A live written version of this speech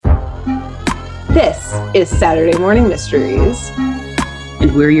This is Saturday Morning Mysteries.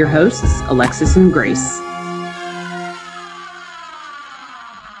 And we're your hosts, Alexis and Grace.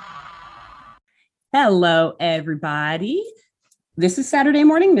 Hello, everybody. This is Saturday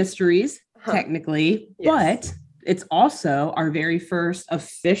Morning Mysteries, technically, but it's also our very first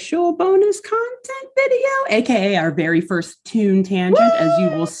official bonus content video, aka our very first Toon tangent, as you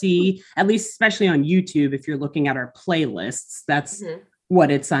will see, at least especially on YouTube, if you're looking at our playlists, that's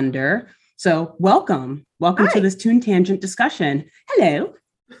what it's under. So welcome to this Toon tangent discussion. Hello.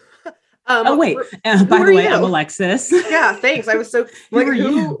 By the way, I'm Alexis. Yeah, thanks. I was so like,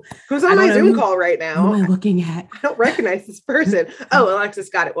 who's on my Zoom call right now? Who am I looking at? I don't recognize this person. Oh, Alexis,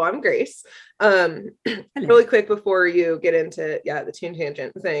 got it. Well, I'm Grace. Really quick before you get into the Toon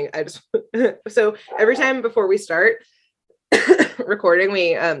tangent thing, I just so every time before we start recording,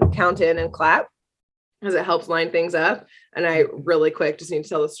 we count in and clap because it helps line things up. And I really quick just need to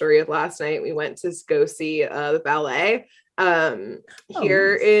tell the story of last night. We went to go see the ballet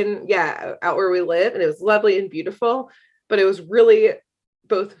here in out where we live, and it was lovely and beautiful, but it was really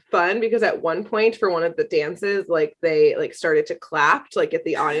both fun because at one point for one of the dances, like they like started to clap to like get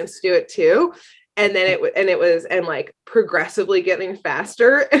the audience to do it too, and then it was progressively getting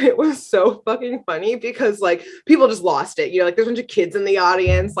faster, and it was so fucking funny because like people just lost it, like there's a bunch of kids in the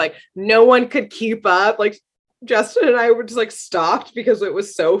audience, like no one could keep up, like Justin and I were just like stopped because it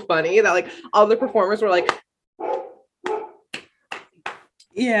was so funny that like all the performers were like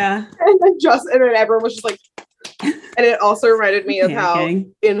and then everyone was just like, and it also reminded me of how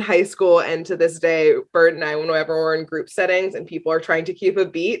in high school and to this day, Bird and I, whenever we're in group settings and people are trying to keep a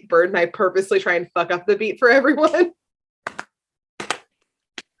beat, Bird and I purposely try and fuck up the beat for everyone.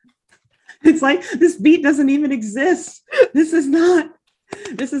 It's like, this beat doesn't even exist. This is not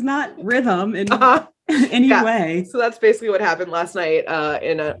rhythm in any way. So that's basically what happened last night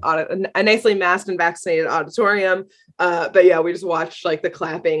in a nicely masked and vaccinated auditorium. But yeah, we just watched like the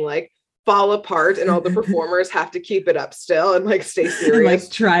clapping like fall apart, and all the performers have to keep it up still and like stay serious. And,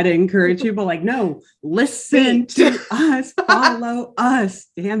 like try to encourage people, like, no, listen to us, follow us.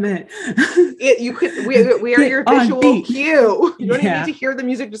 Damn it! We are your visual cue. You don't even need to hear the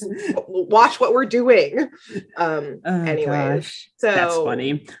music; just watch what we're doing. Anyways, so that's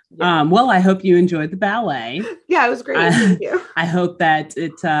funny. Yeah. Well, I hope you enjoyed the ballet. Yeah, it was great. Thank you. I hope that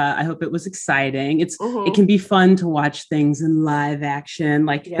I hope it was exciting. It can be fun to watch things in live action,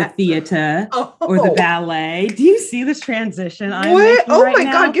 like the theater or the ballet. Do you see this transition? Oh my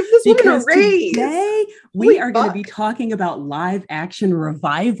God, give this woman a raise. Today we are going to be talking about live action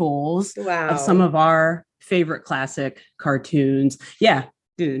revivals of some of our favorite classic cartoons. Yeah,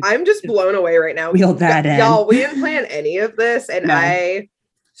 dude. I'm just blown away right now. Wheel that in. Y'all, we didn't plan any of this, and I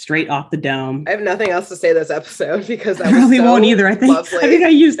straight off the dome. I have nothing else to say this episode because that I really won't either. I think lovely. I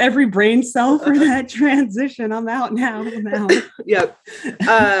used every brain cell for that transition. I'm out now. Yep.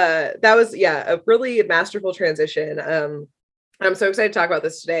 That was a really masterful transition. I'm so excited to talk about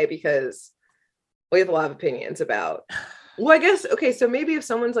this today because we have a lot of opinions about. Well, I guess so maybe if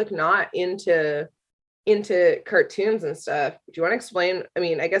someone's like not into cartoons and stuff, do you want to explain? I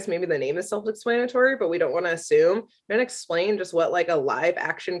mean, I guess maybe the name is self-explanatory, but we don't want to assume. You want to explain just what like a live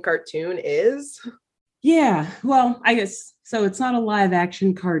action cartoon is? Yeah, well, I guess so. It's not a live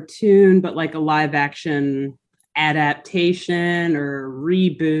action cartoon, but like a live action adaptation or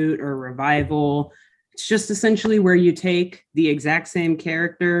reboot or revival. It's just essentially where you take the exact same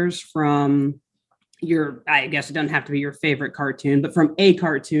characters from I guess it doesn't have to be your favorite cartoon, but from a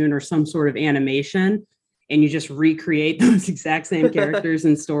cartoon or some sort of animation, and you just recreate those exact same characters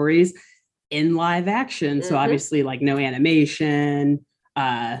and stories in live action. So obviously like no animation,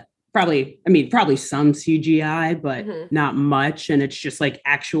 probably some CGI, but not much. And it's just like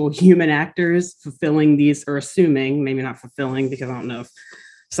actual human actors fulfilling these, or assuming, maybe not fulfilling, because I don't know if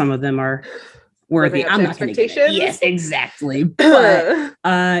some of them are worthy. I'm not going to get it. Yes, exactly. But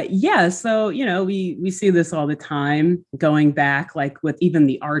so we see this all the time, going back like with even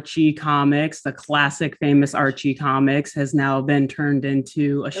the Archie comics. The classic famous Archie comics has now been turned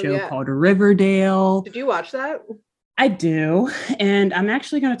into a show called Riverdale. Did you watch that? I do, and I'm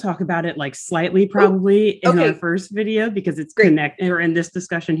actually going to talk about it like slightly probably in our first video, because it's connected, or in this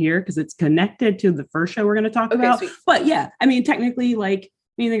discussion here, because it's connected to the first show we're going to talk about. Sweet. But yeah, I mean, technically, like,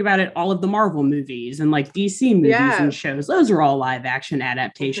 when you think about it, all of the Marvel movies and like DC movies and shows, those are all live action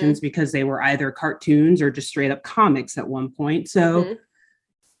adaptations because they were either cartoons or just straight up comics at one point. So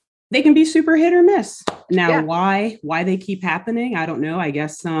they can be super hit or miss. Now, why they keep happening, I don't know. I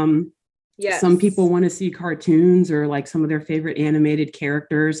guess Yes. Some people want to see cartoons or like some of their favorite animated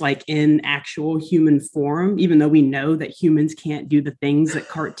characters like in actual human form, even though we know that humans can't do the things that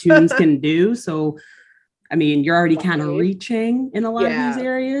cartoons can do. So, I mean, you're already kind of reaching in a lot of these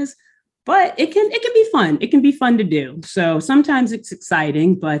areas, but it can be fun. It can be fun to do. So sometimes it's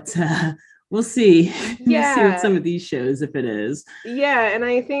exciting, but we'll see. We'll see with some of these shows if it is. Yeah, and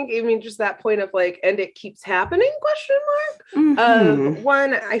I think, I mean, just that point of like, and it keeps happening, question mark.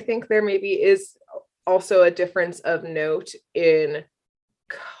 One, I think there maybe is also a difference of note in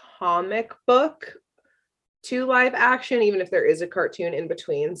comic book to live action, even if there is a cartoon in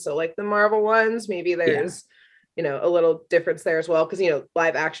between. So like the Marvel ones, maybe there's you know, a little difference there as well, because, you know,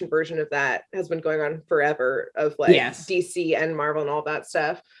 live action version of that has been going on forever, of like DC and Marvel and all that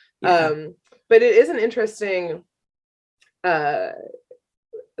stuff. But it is an interesting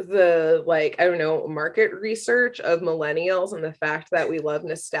the like, I don't know, market research of millennials and the fact that we love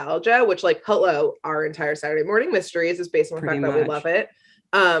nostalgia, which like, hello, our entire Saturday Morning Mysteries is based on the fact that we love it.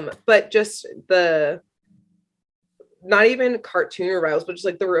 But just the, not even cartoon revivals, but just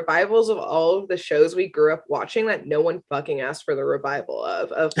like the revivals of all of the shows we grew up watching that no one fucking asked for the revival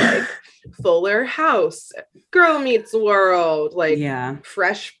of like Fuller House, Girl Meets World, like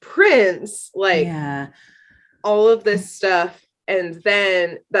Fresh Prince, like all of this stuff. And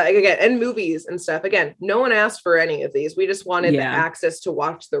then that again, and movies and stuff. Again, no one asked for any of these. We just wanted the access to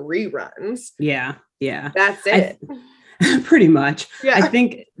watch the reruns. That's it. Pretty much. I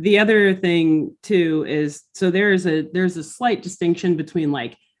think the other thing too is, so there's a slight distinction between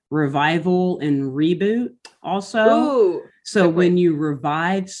like revival and reboot also. Ooh, so when you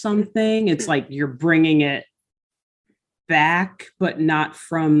revive something, it's like you're bringing it back, but not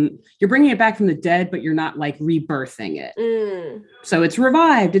from, you're bringing it back from the dead, but you're not like rebirthing it. So it's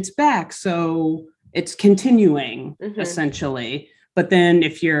revived, it's back, so it's continuing essentially. But then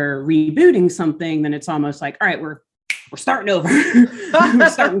if you're rebooting something, then it's almost like, all right, we're starting over. We're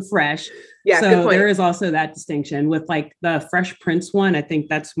starting fresh. So there is also that distinction with like the Fresh Prince one. I think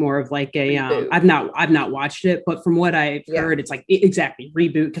that's more of like a I've not watched it, but from what I've heard, it's like exactly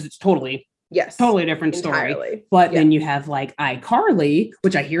reboot, because it's totally totally different story. But then you have like iCarly,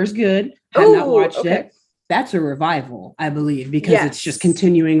 which I hear is good. Have not watched it. That's a revival, I believe, because it's just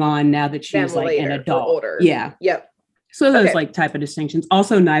continuing on now that she's like an adult. Older. So those like type of distinctions.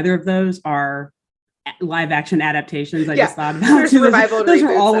 Also, neither of those are live action adaptations. I just thought about those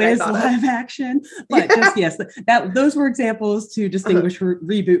were always live action, but just that those were examples to distinguish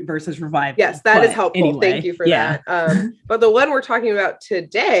reboot versus revival. That is helpful. Anyway, thank you for that. But the one we're talking about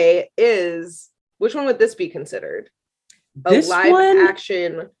today is, which one would this be considered? A live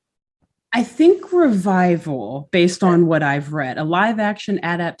action, I think revival, based on what I've read. A live action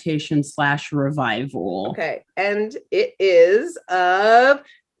adaptation / revival. And it is of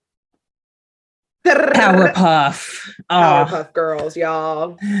Powerpuff. Powerpuff Girls,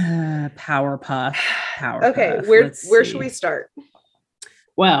 y'all. Powerpuff. Okay, where should we start?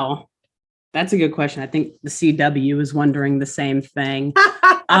 Well, that's a good question. I think the CW is wondering the same thing.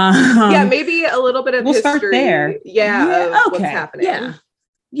 Maybe a little bit of history. Start there. What's happening.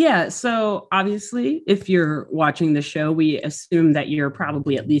 So obviously, if you're watching the show, we assume that you're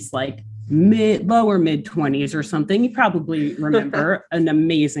probably at least like lower mid 20s or something. You probably remember an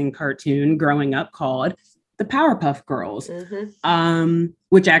amazing cartoon growing up called the Powerpuff Girls,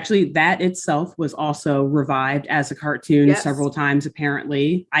 which actually that itself was also revived as a cartoon several times.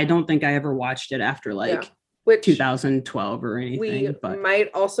 Apparently, I don't think I ever watched it after like 2012 or anything. We might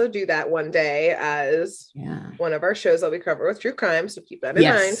also do that one day as one of our shows that we cover with true crime. So keep that in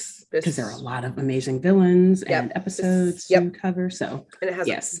mind, because there are a lot of amazing villains and episodes to cover. So and it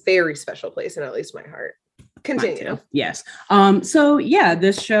has a very special place in at least my heart. Continue.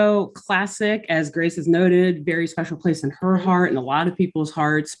 This show, classic, as Grace has noted, very special place in her heart and a lot of people's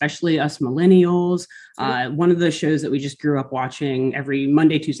hearts, especially us millennials. One of the shows that we just grew up watching every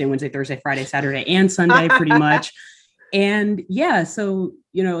Monday, Tuesday, Wednesday, Thursday, Friday, Saturday, and Sunday, pretty much. And so,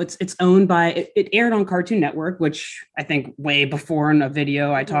 you know, it's owned by, it aired on Cartoon Network, which I think way before in a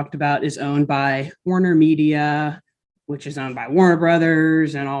video I talked about is owned by Warner Media, which is owned by Warner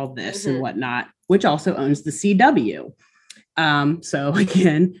Brothers and all this and whatnot, which also owns the CW. So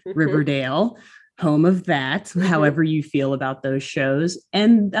again, Riverdale, home of that, however you feel about those shows.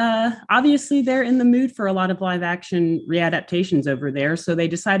 And obviously they're in the mood for a lot of live action readaptations over there. So they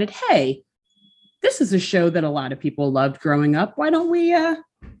decided, hey, this is a show that a lot of people loved growing up. Why don't we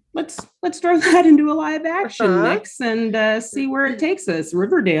let's throw that into a live action mix and see where it takes us.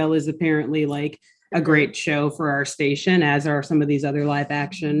 Riverdale is apparently like a great show for our station, as are some of these other live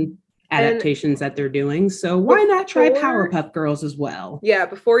action adaptations that they're doing. So why not try Powerpuff Girls as well? Yeah,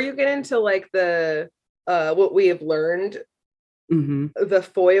 before you get into like the what we have learned,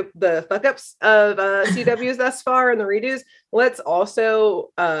 the fuck ups of CWs thus far and the redos, let's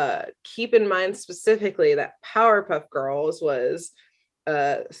also keep in mind specifically that Powerpuff Girls was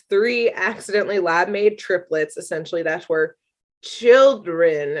 3 accidentally lab made triplets. Essentially, that's where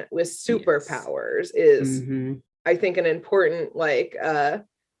children with superpowers is, I think, an important like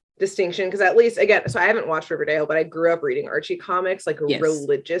distinction, because at least, again, so I haven't watched Riverdale, but I grew up reading Archie comics like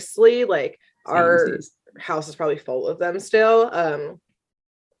religiously. Like our house is probably full of them still,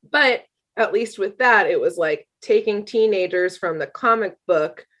 but at least with that, it was like taking teenagers from the comic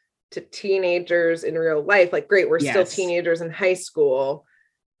book to teenagers in real life. Like, great, we're still teenagers in high school,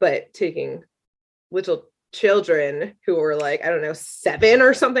 but taking little children who were like, I don't know, 7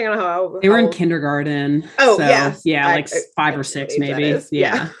 or something. I don't know how they were in kindergarten. Oh, so, yes. Like 5 or 6 maybe.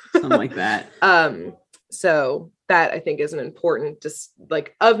 Yeah. Something like that. So that I think is an important, just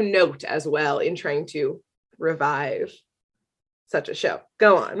like of note as well in trying to revive such a show.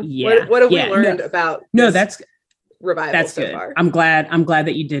 Go on. Yeah. What have we learned about that's revival that's so good. far? I'm glad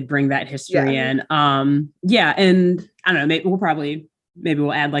that you did bring that history in. And I don't know, maybe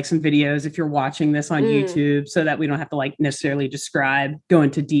we'll add like some videos if you're watching this on YouTube, so that we don't have to like necessarily go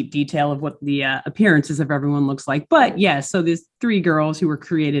into deep detail of what the appearances of everyone looks like. But so there's 3 girls who were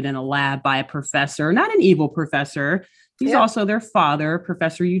created in a lab by a professor, not an evil professor. He's also their father,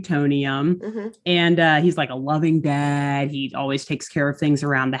 Professor Utonium. And he's like a loving dad. He always takes care of things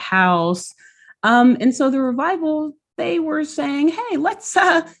around the house. And so the revival, they were saying, hey, let's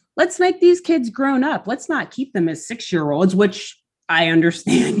make these kids grown up. Let's not keep them as 6-year-olds, which I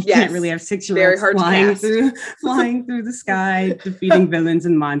understand. You can't really have 6-year-olds flying through the sky, defeating villains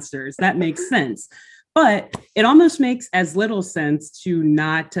and monsters. That makes sense. But it almost makes as little sense to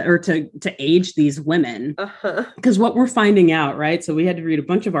age these women, because what we're finding out, right? So we had to read a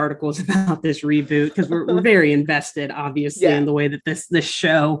bunch of articles about this reboot, because we're very invested, obviously, in the way that this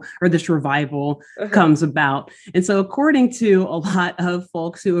show or this revival comes about. And so, according to a lot of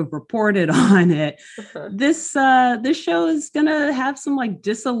folks who have reported on it, this show is gonna have some like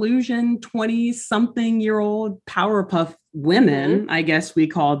disillusioned 20-something-year-old Powerpuff women, I guess we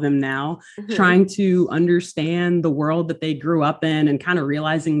call them now, trying to understand the world that they grew up in, and kind of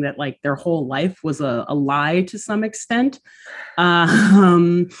realizing that like their whole life was a lie to some extent.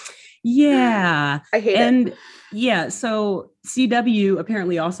 I hate it. So CW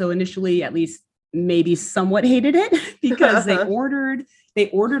apparently also initially, at least maybe somewhat, hated it, because they ordered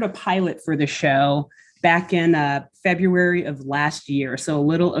a pilot for the show back in February of last year, so a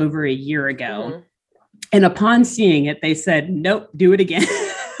little over a year ago. And upon seeing it, they said, nope, do it again.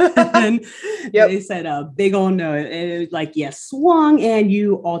 And they said a big old no. It was like, swung, and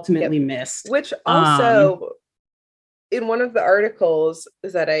you ultimately missed. Which also, in one of the articles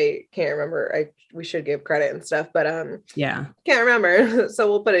that I can't remember, we should give credit and stuff, but can't remember. So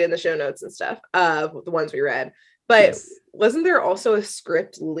we'll put it in the show notes and stuff, the ones we read. But wasn't there also a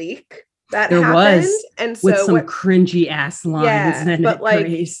script leak that there happened? Was, and so with some cringy ass lines in but it, like,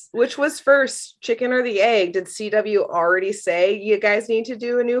 Grace. Which was first, chicken or the egg? Did CW already say you guys need to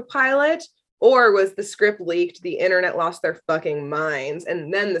do a new pilot, or was the script leaked, the internet lost their fucking minds,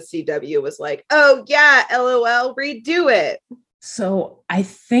 and then the CW was like, oh yeah, LOL, redo it? So I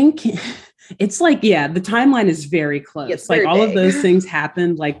think it's like, the timeline is very close. Like all of those things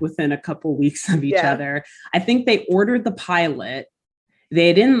happened like within a couple weeks of each other. I think they ordered the pilot.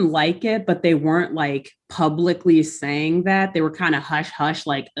 They didn't like it, but they weren't like publicly saying that. They were kind of hush hush,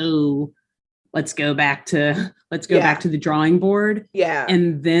 like, oh, let's go back to the drawing board.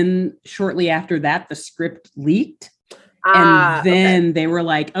 And then shortly after that, the script leaked. And then they were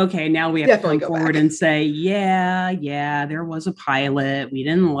like, okay, now we have to come forward and say, there was a pilot. We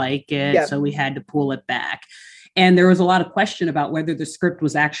didn't like it. So we had to pull it back. And there was a lot of question about whether the script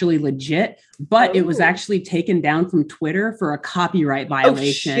was actually legit, but it was actually taken down from Twitter for a copyright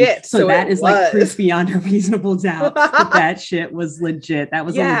violation. Oh, shit. So that is like proof beyond a reasonable doubt that shit was legit. That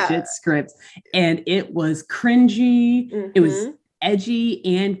was a legit script. And it was cringy. It was edgy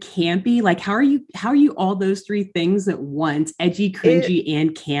and campy. Like, how are you all those 3 things at once? Edgy, cringy,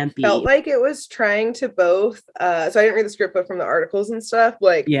 and campy. Felt like it was trying to both so I didn't read the script, but from the articles and stuff,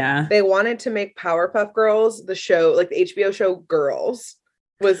 like they wanted to make Powerpuff Girls, the show, like the HBO show Girls,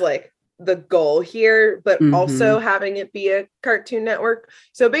 was like the goal here, but also having it be a Cartoon Network.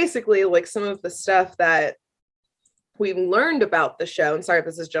 So basically, like, some of the stuff that we learned about the show, and sorry if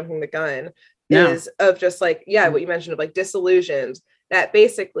this is jumping the gun, is of just like, what you mentioned of like disillusioned, that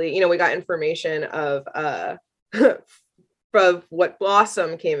basically, we got information of of what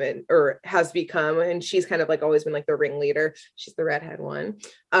Blossom came in or has become, and she's kind of like always been like the ringleader. She's the redhead one.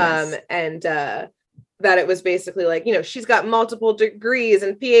 And that it was basically like, you know, she's got multiple degrees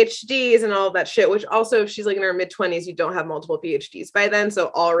and PhDs and all of that shit, which also if she's like in her mid-20s, you don't have multiple PhDs by then.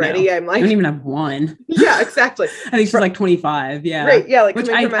 So already I'm like, I don't even have one. Yeah, exactly. I think she's like 25. Yeah. Right. Yeah. Like which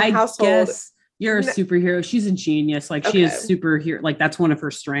coming from a household. Guess you're a superhero. She's a genius. Like she is superhero. Like that's one of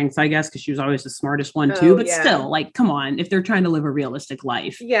her strengths, I guess, because she was always the smartest one too. But still, like, come on, if they're trying to live a realistic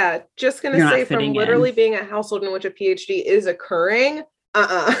life. Yeah. Just going to say from literally being a household in which a PhD is occurring,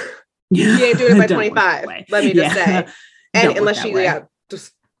 you ain't doing it by 25. Let me just say. And unless she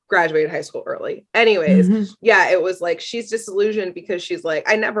just graduated high school early. Anyways, it was like she's disillusioned because she's like,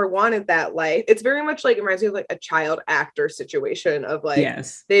 I never wanted that life. It's very much like, it reminds me of like a child actor situation of like,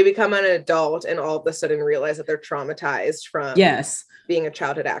 they become an adult and all of a sudden realize that they're traumatized from being a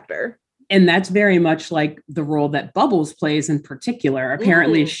childhood actor. And that's very much like the role that Bubbles plays in particular.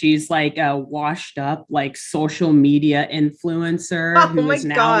 Apparently she's like a washed up, like social media influencer who is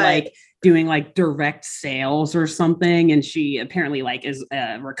now like doing like direct sales or something. And she apparently like is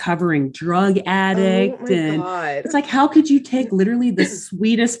a recovering drug addict. It's like, how could you take literally the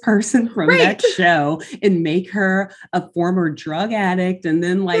sweetest person from that show and make her a former drug addict and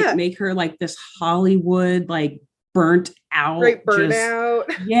then like make her like this Hollywood, like burnt out. It's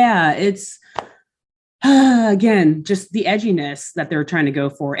again, just the edginess that they're trying to go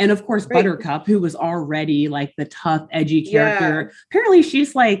for. And of course, Buttercup, who was already like the tough, edgy character. Apparently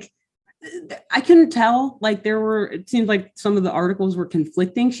she's like, I couldn't tell, like it seems like some of the articles were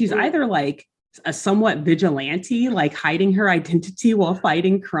conflicting. She's either like a somewhat vigilante, like hiding her identity while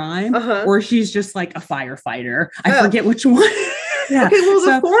fighting crime, or she's just like a firefighter. I forget which one. Okay, well,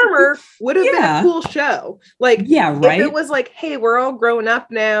 the former would have been a cool show. Like, if it was like, hey, we're all grown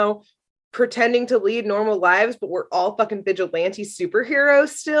up now, pretending to lead normal lives, but we're all fucking vigilante superheroes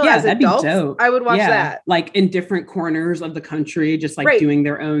still as adults. Be dope. I would watch that. Like in different corners of the country, just like doing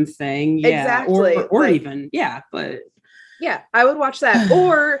their own thing. Yeah. Exactly. Or like, even, I would watch that.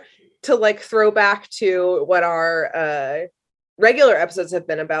 Or to like throw back to what our regular episodes have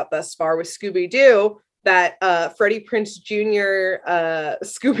been about thus far with Scooby-Doo, that Freddie Prinze Jr.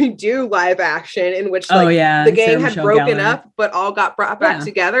 Scooby-Doo live action in which like the gang had broken up but all got brought back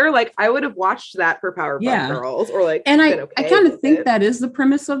together. Like I would have watched that for Powerpuff Girls or like, and I kind of think that is the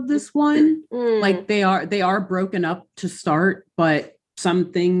premise of this one. Like they are broken up to start, but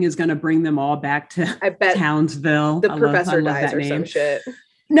something is going to bring them all back to Townsville. The professor dies or some shit.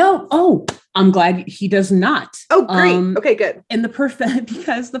 No. Oh, I'm glad he does not. Oh, great. Okay, good. And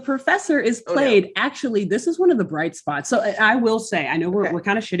because the professor is played, actually, this is one of the bright spots. So I will say, I know we're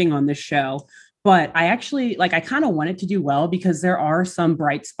kind of shitting on this show, but I actually I kind of want it to do well because there are some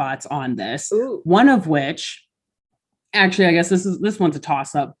bright spots on this. Ooh. One of which, actually, I guess this one's a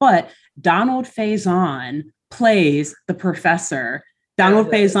toss up, but Donald Faison plays the professor. Donald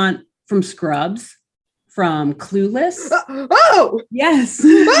Faison from Scrubs. From Clueless. Yes.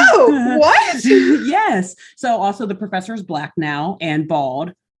 Oh, what? Yes. So also the professor is black now and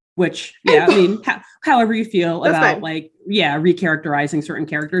bald, which, I mean, however you feel about recharacterizing certain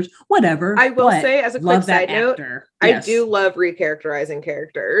characters, whatever. I will say as a quick side note, I do love recharacterizing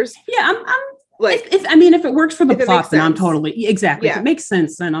characters. Yeah. I'm like, if it works for the plot, then I'm totally, if it makes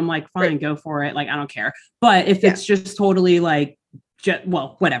sense, then I'm like, fine, go for it. Like, I don't care. But if it's just totally like,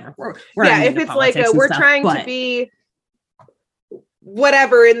 whatever. We're if it's like we're trying to be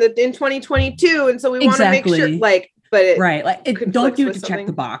whatever in 2022, and so we want to make sure, like, but don't do it to check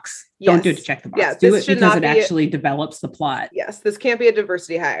the box. Don't do it to check the box. Yeah, do it because it actually develops the plot. Yes, this can't be a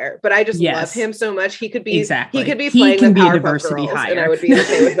diversity hire. But I just love him so much. He could be He could be playing the Powerpuff diversity Girls, hire, and I would be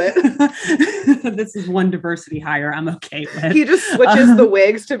okay with it. This is one diversity hire I'm okay with. He just switches the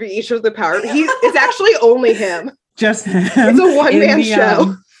wigs to be each of the power. It's actually only him. Just him. It's a one-man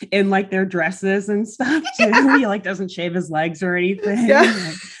show. In like their dresses and stuff too. He like doesn't shave his legs or anything.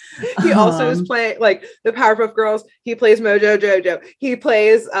 Yeah. He also is playing like the Powerpuff Girls. He plays Mojo Jojo. He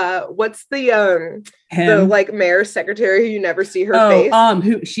plays what's the like mayor's secretary who you never see her face.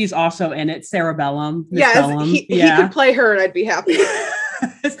 Who she's also in it, Sarah Bellum. He could play her and I'd be happy.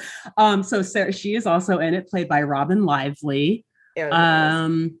 So Sarah, she is also in it, played by Robin Lively.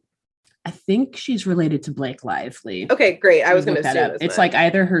 I think she's related to Blake Lively. Okay, great. I was going to assume it's like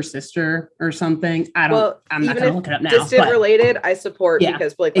either her sister or something. I'm not going to look it up now. Distant related, I support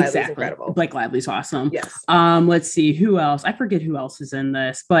because Blake Lively is incredible. Blake Lively's awesome. Yes. Let's see who else. I forget who else is in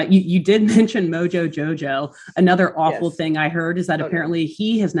this, but you did mention Mojo Jojo. Another awful thing I heard is that apparently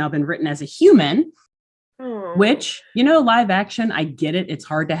he has now been written as a human. Oh. Which, you know, live action, I get it. It's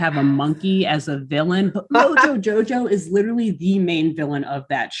hard to have a monkey as a villain, but Mojo Jojo is literally the main villain of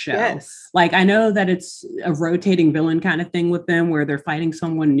that show. Yes. Like, I know that it's a rotating villain kind of thing with them where they're fighting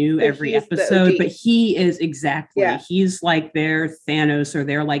someone new every episode, but he is exactly, he's like their Thanos or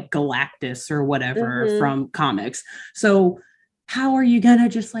their like Galactus or whatever from comics. So how are you gonna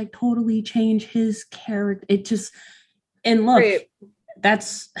just like totally change his character? It just, and look,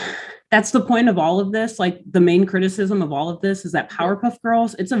 that's the point of all of this. Like, the main criticism of all of this is that Powerpuff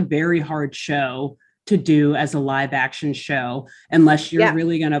Girls, it's a very hard show to do as a live action show, unless you're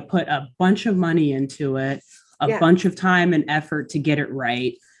really going to put a bunch of money into it, a bunch of time and effort to get it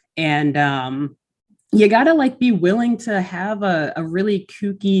right. And you got to like be willing to have a really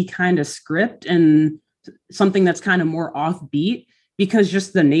kooky kind of script and something that's kind of more offbeat, because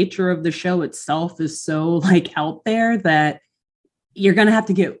just the nature of the show itself is so like out there that you're gonna have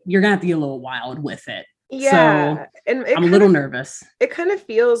to get a little wild with it. Yeah. So and I'm a little nervous. It kind of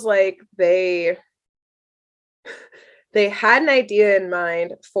feels like they had an idea in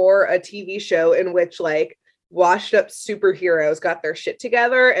mind for a TV show in which like washed up superheroes got their shit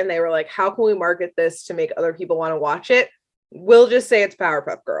together, and they were like, how can we market this to make other people want to watch it? We'll just say it's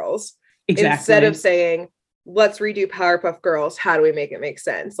Powerpuff Girls. Exactly. Instead of saying, let's redo Powerpuff Girls, how do we make it make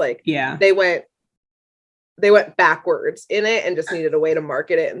sense? Like, they went backwards in it and just needed a way to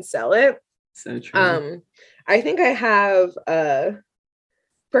market it and sell it. So true. I think I have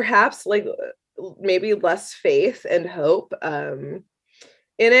perhaps like maybe less faith and hope in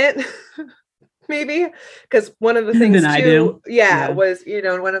it. Maybe because one of the things too, was, you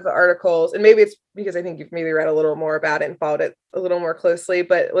know, in one of the articles, and maybe it's because I think you've maybe read a little more about it and followed it a little more closely,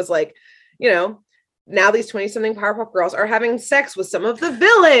 but it was like, you know, now these 20-something Powerpuff Girls are having sex with some of the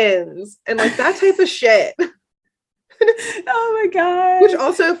villains and like that type of shit. Oh my god. Which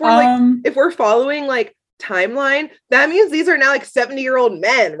also, if we're if we're following like timeline, that means these are now like 70-year-old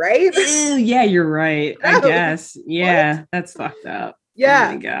men, right? Yeah, you're right. I guess. Yeah, what? That's fucked up. Yeah.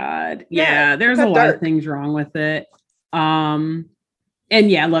 Oh my god. Yeah, there's a lot of things wrong with it. And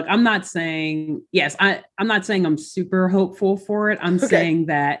yeah, look, I'm not saying I'm not saying I'm super hopeful for it. I'm saying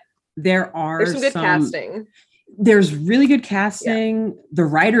that there's some good casting. There's really good casting. Yeah. The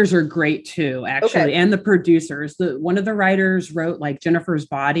writers are great too, actually, and the producers. One of the writers wrote like Jennifer's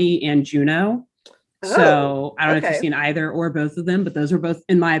Body and Juno. So I don't know if you've seen either or both of them, but those are both,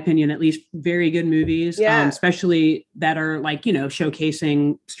 in my opinion, at least very good movies. Especially that are like, you know,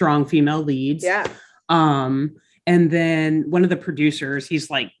 showcasing strong female leads. Yeah. And then one of the producers, he's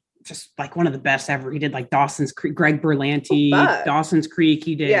like just like one of the best ever. He did like Dawson's Creek, Greg Berlanti, Dawson's Creek.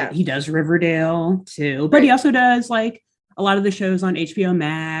 He does Riverdale too, but he also does like a lot of the shows on HBO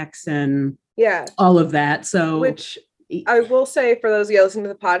Max and all of that. So, which I will say, for those of you listening to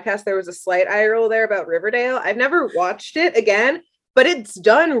the podcast, there was a slight eye roll there about Riverdale. I've never watched it again, but it's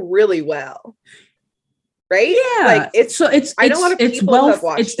done really well. Right? Yeah. Like I know a lot of people have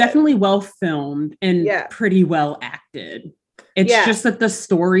watched it. It's definitely well filmed and pretty well acted. It's just that the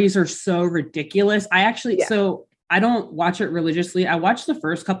stories are so ridiculous. So I don't watch it religiously. I watched the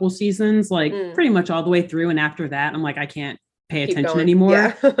first couple seasons, like pretty much all the way through. And after that, I'm like, I can't pay attention anymore.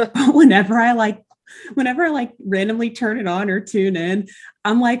 Yeah. But whenever I randomly turn it on or tune in,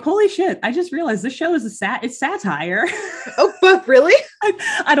 I'm like, holy shit, I just realized this show is it's satire. Oh, but really?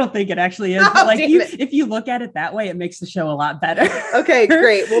 I don't think it actually is. But like if you look at it that way, it makes the show a lot better. Okay,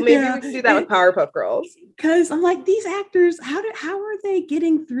 great. Well, maybe we can do that with Powerpuff Girls. Because I'm like, these actors, how are they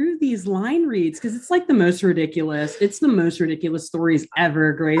getting through these line reads? Because it's like the most ridiculous stories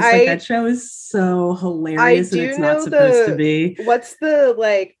ever, Grace. Like, that show is so hilarious and it's not supposed to be. What's the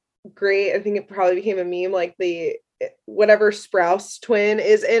like great, I think it probably became a meme, like the whatever Sprouse twin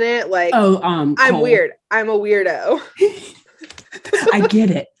is in it, like, I'm Cole. Weird, I'm a weirdo. I get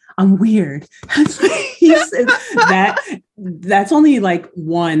it, I'm weird. He said that's only like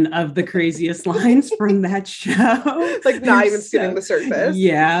one of the craziest lines from that show, like not even skimming the surface.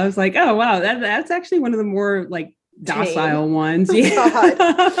 Yeah, I was like, oh wow, that's actually one of the more like docile ones.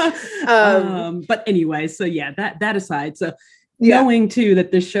 But anyway, so yeah, that aside, so knowing too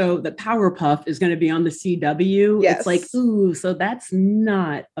that the show, that Powerpuff is going to be on the CW, it's like, ooh, so that's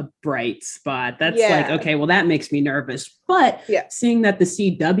not a bright spot. That's like, okay, well, that makes me nervous. But seeing that the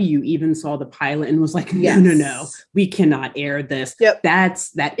CW even saw the pilot and was like, no, we cannot air this. Yep.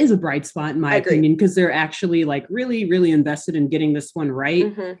 That is a bright spot in my opinion, because they're actually like really, really invested in getting this one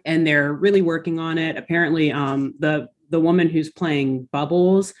right. And they're really working on it. Apparently, the woman who's playing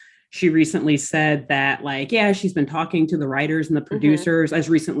Bubbles, she recently said that, like, she's been talking to the writers and the producers as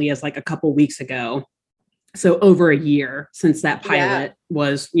recently as like a couple weeks ago. So over a year since that pilot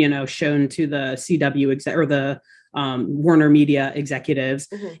was, shown to the CW or the Warner Media executives.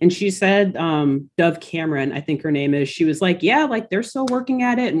 And she said, Dove Cameron, I think her name is, she was like, yeah, like they're still working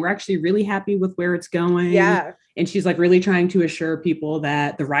at it and we're actually really happy with where it's going. Yeah. And she's like really trying to assure people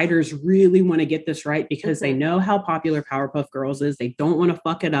that the writers really want to get this right because they know how popular Powerpuff Girls is. They don't want to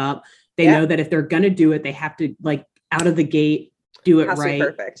fuck it up. They know that if they're going to do it, they have to like out of the gate do it right.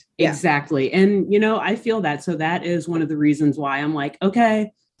 Perfect. Exactly. And, I feel that. So that is one of the reasons why I'm like,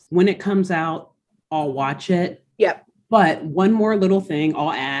 okay, when it comes out, I'll watch it. Yep. But one more little thing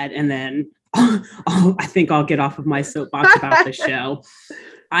I'll add, and then I think I'll get off of my soapbox about the show.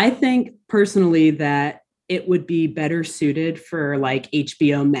 I think personally that it would be better suited for like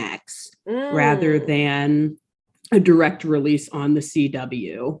HBO Max rather than a direct release on the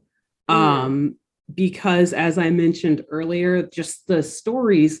CW. Because as I mentioned earlier, just the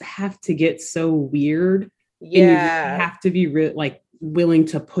stories have to get so weird. Yeah. And you really have to be willing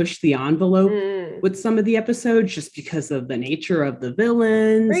to push the envelope with some of the episodes just because of the nature of the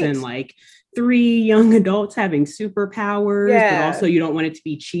villains and like 3 young adults having superpowers, but also you don't want it to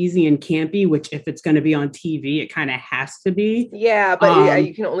be cheesy and campy, which if it's going to be on TV, it kind of has to be. Yeah, but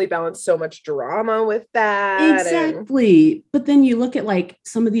you can only balance so much drama with that. Exactly. But then you look at like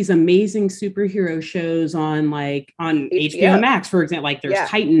some of these amazing superhero shows on HBO Max, for example, like there's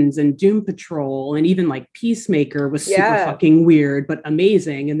Titans and Doom Patrol, and even like Peacemaker was super fucking weird, but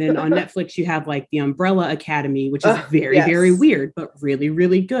amazing. And then on Netflix, you have like the Umbrella Academy, which is very, very weird, but really,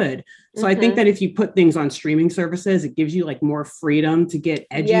 really good. So I think that if you put things on streaming services, it gives you like more freedom to get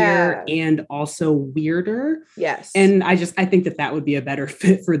edgier and also weirder. Yes. And I think that would be a better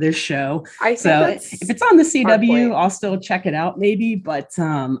fit for this show. So if it's on the CW, I'll still check it out maybe. But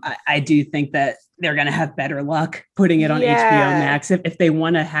I do think that they're going to have better luck putting it on HBO Max if they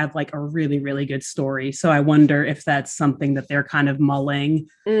want to have like a really, really good story. So I wonder if that's something that they're kind of mulling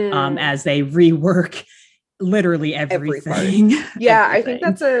as they rework literally everything. I think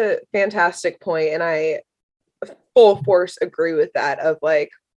that's a fantastic point, and I full force agree with that. Of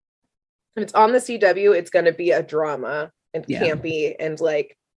like, if it's on the CW, it's going to be a drama and campy and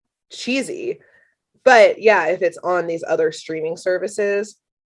like cheesy. But if it's on these other streaming services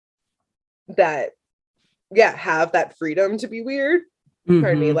that have that freedom to be weird,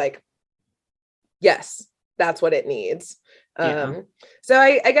 pardon me, like yes, that's what it needs. So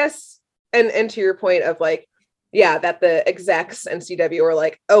I guess and to your point of like, that the execs and CW are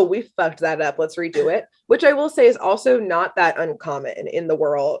like, oh, we fucked that up, let's redo it, which I will say is also not that uncommon in the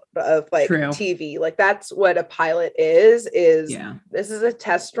world of like TV. Like that's what a pilot is this is a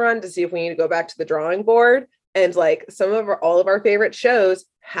test run to see if we need to go back to the drawing board, and like all of our favorite shows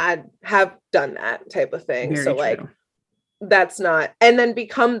have done that type of thing. Very so true. Like that's not, and then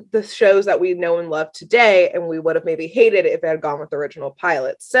become the shows that we know and love today, and we would have maybe hated it if it had gone with the original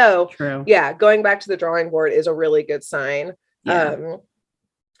pilot. So going back to the drawing board is a really good sign. I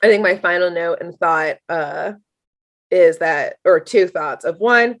think my final note and thought is that, or 2 thoughts of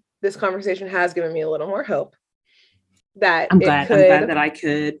one, this conversation has given me a little more hope that I'm glad that I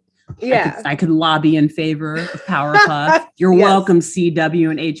could I could lobby in favor of Powerpuff. You're welcome,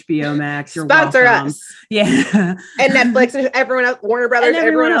 CW and HBO Max. You're Sponsor welcome. us. Yeah. And Netflix and everyone else, Warner Brothers, and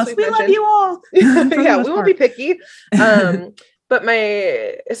everyone else. We love you all. We won't be picky. But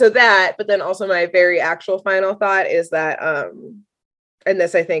then also my very actual final thought is that, and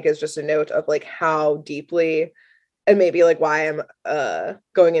this I think is just a note of like how deeply, and maybe like why I'm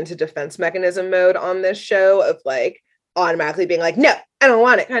going into defense mechanism mode on this show of like automatically being like, no, I don't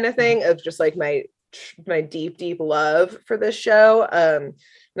want it kind of thing, of just like my deep love for this show. When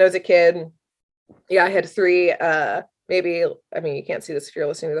I was a kid, I had 3 maybe, I mean, you can't see this if you're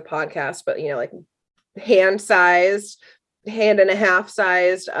listening to the podcast, but like hand and a half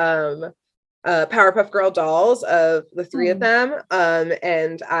sized Powerpuff Girl dolls of the 3 of them.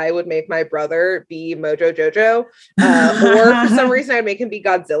 And I would make my brother be Mojo Jojo, or for some reason I'd make him be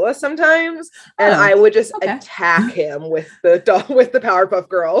Godzilla sometimes. And I would just attack him with the Powerpuff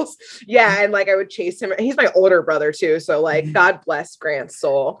Girls. Yeah. And like, I would chase him. He's my older brother too. So like, God bless Grant's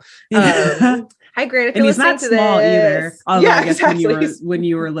soul. Hi, Grant. If and he's not small either. Although I guess exactly. when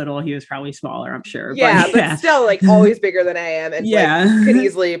you were little, he was probably smaller, I'm sure. But still like always bigger than I am. And like, could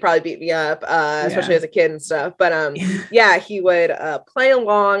easily probably beat me up, especially as a kid and stuff. But he would play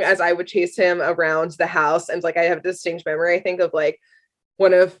along as I would chase him around the house. And like, I have a distinct memory, I think, of like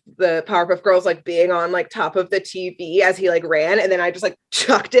one of the Powerpuff Girls like being on like top of the TV as he like ran, and then I just like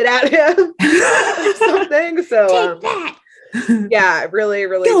chucked it at him or something. So take that. Yeah, really,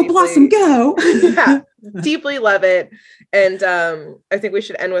 really go deeply, Blossom, go. Yeah, deeply love it. And I think we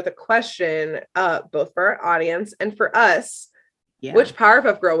should end with a question, both for our audience and for us. Yeah. Which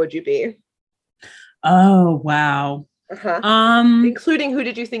Powerpuff Girl would you be? Oh, wow. Including who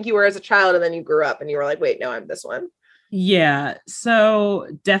did you think you were as a child, and then you grew up and you were like, wait, no, I'm this one. Yeah. So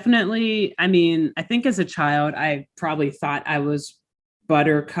definitely, I mean, I think as a child, I probably thought I was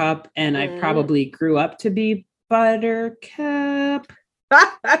Buttercup, and I probably grew up to be Buttercup.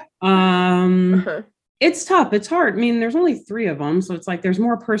 It's tough. It's hard. I mean, there's only 3 of them, so it's like there's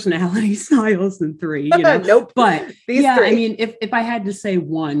more personality styles than 3, you know. Nope. But These yeah, 3. I mean, if I had to say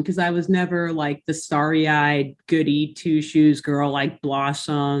one, because I was never like the starry-eyed goody 2 shoes girl like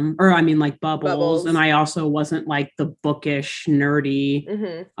Blossom, or I mean like Bubbles. And I also wasn't like the bookish,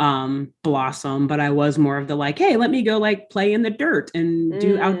 nerdy Blossom, but I was more of the like, hey, let me go like play in the dirt and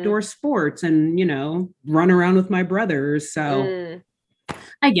do outdoor sports and, you know, run around with my brothers. So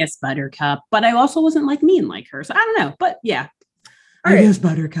I guess Buttercup, but I also wasn't like mean like her. So I don't know, but yeah, I guess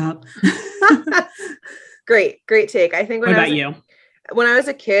Buttercup. Great take. I think what about you? When I was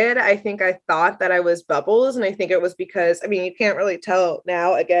a kid, I think I thought that I was Bubbles, and I think it was because, I mean, you can't really tell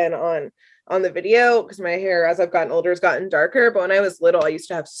now again on the video because my hair as I've gotten older has gotten darker, but when I was little, I used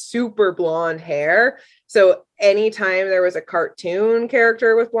to have super blonde hair. So anytime there was a cartoon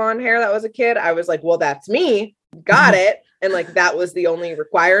character with blonde hair that was a kid, I was like, well, that's me. Got it. And like, that was the only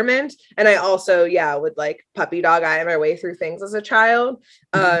requirement. And I also, would like puppy dog eye my way through things as a child.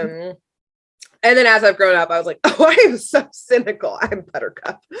 And then as I've grown up, I was like, oh, I am so cynical. I'm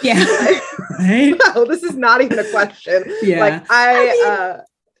Buttercup. Yeah. Right. No, this is not even a question. Yeah. Like I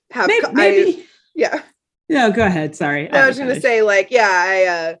have maybe. Yeah. No, go ahead. Sorry. No, I was going to say like,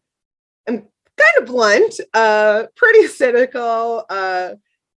 I am kind of blunt, pretty cynical,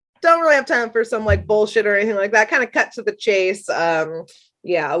 don't really have time for some like bullshit or anything like that. Kind of cut to the chase. A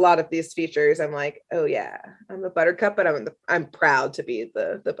lot of these features, I'm like, oh yeah, I'm a Buttercup, but I'm proud to be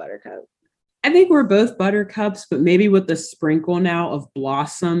the Buttercup. I think we're both Buttercups, but maybe with the sprinkle now of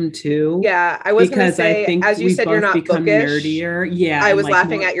Blossom too. Yeah, I was going to say, I think as you said, you're not become bookish. Nerdier. Yeah, I was like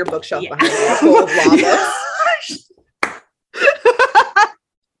laughing at your bookshelf behind you, full of law books.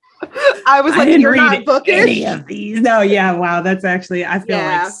 I was like, you're not bookish. Any of these. No, yeah, wow. That's actually, I feel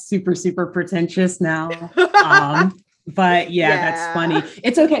like super, super pretentious now. But that's funny.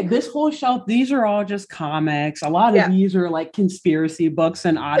 It's okay. This whole shelf, these are all just comics. A lot of these are like conspiracy books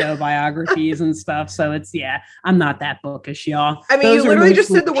and autobiographies and stuff. So it's, I'm not that bookish, y'all. I mean, you literally just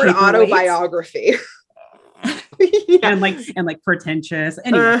said the word autobiography. And like pretentious.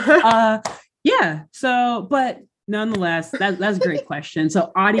 Anyway, so, but nonetheless, that's a great question.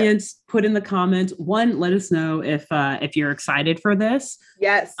 So audience, put in the comments, 1, let us know if you're excited for this.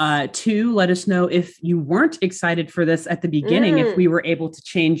 Yes. 2, let us know if you weren't excited for this at the beginning, if we were able to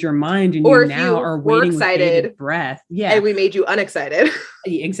change your mind and you now are waiting with bated breath. Yeah. And we made you unexcited.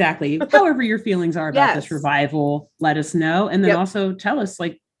 Exactly. However your feelings are about this revival, let us know. And then also tell us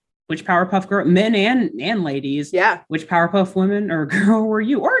like which Powerpuff Girl, men and ladies, which Powerpuff woman or girl were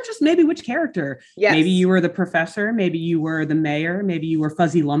you? Or just maybe which character. Yes. Maybe you were the professor, maybe you were the mayor, maybe you were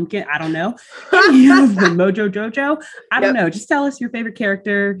Fuzzy Lumpkin, I don't know. You have the Mojo Jojo. I don't know. Just tell us your favorite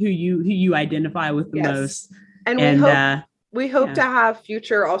character, who you identify with the most. And we hope to have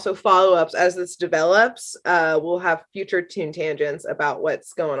future also follow-ups as this develops. We'll have future Toon tangents about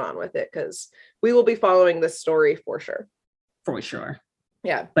what's going on with it, because we will be following this story for sure. For sure.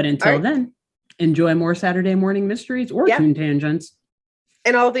 Yeah. But until then, enjoy more Saturday morning mysteries or Toon tangents.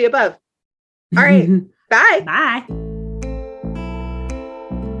 And all of the above. All right. Bye. Bye.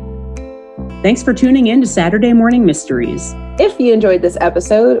 Thanks for tuning in to Saturday Morning Mysteries. If you enjoyed this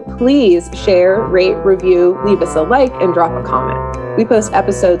episode, please share, rate, review, leave us a like, and drop a comment. We post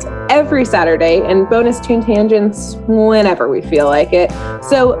episodes every Saturday and bonus Toon tangents whenever we feel like it.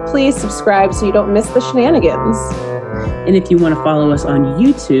 So please subscribe so you don't miss the shenanigans. And if you want to follow us on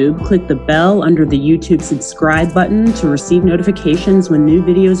YouTube, click the bell under the YouTube subscribe button to receive notifications when new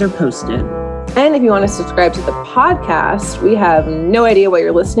videos are posted. And if you want to subscribe to the podcast, we have no idea what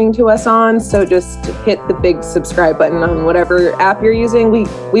you're listening to us on, so just hit the big subscribe button on whatever app you're using. We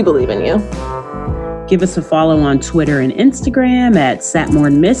believe in you. Give us a follow on Twitter and Instagram at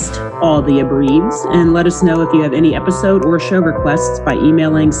SatmornMist, all the abreves, and let us know if you have any episode or show requests by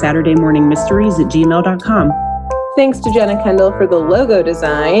emailing SaturdayMorningMysteries@gmail.com. Thanks to Jenna Kendall for the logo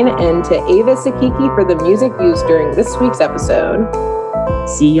design and to Ava Sakiki for the music used during this week's episode.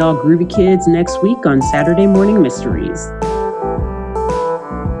 See y'all groovy kids next week on Saturday Morning Mysteries.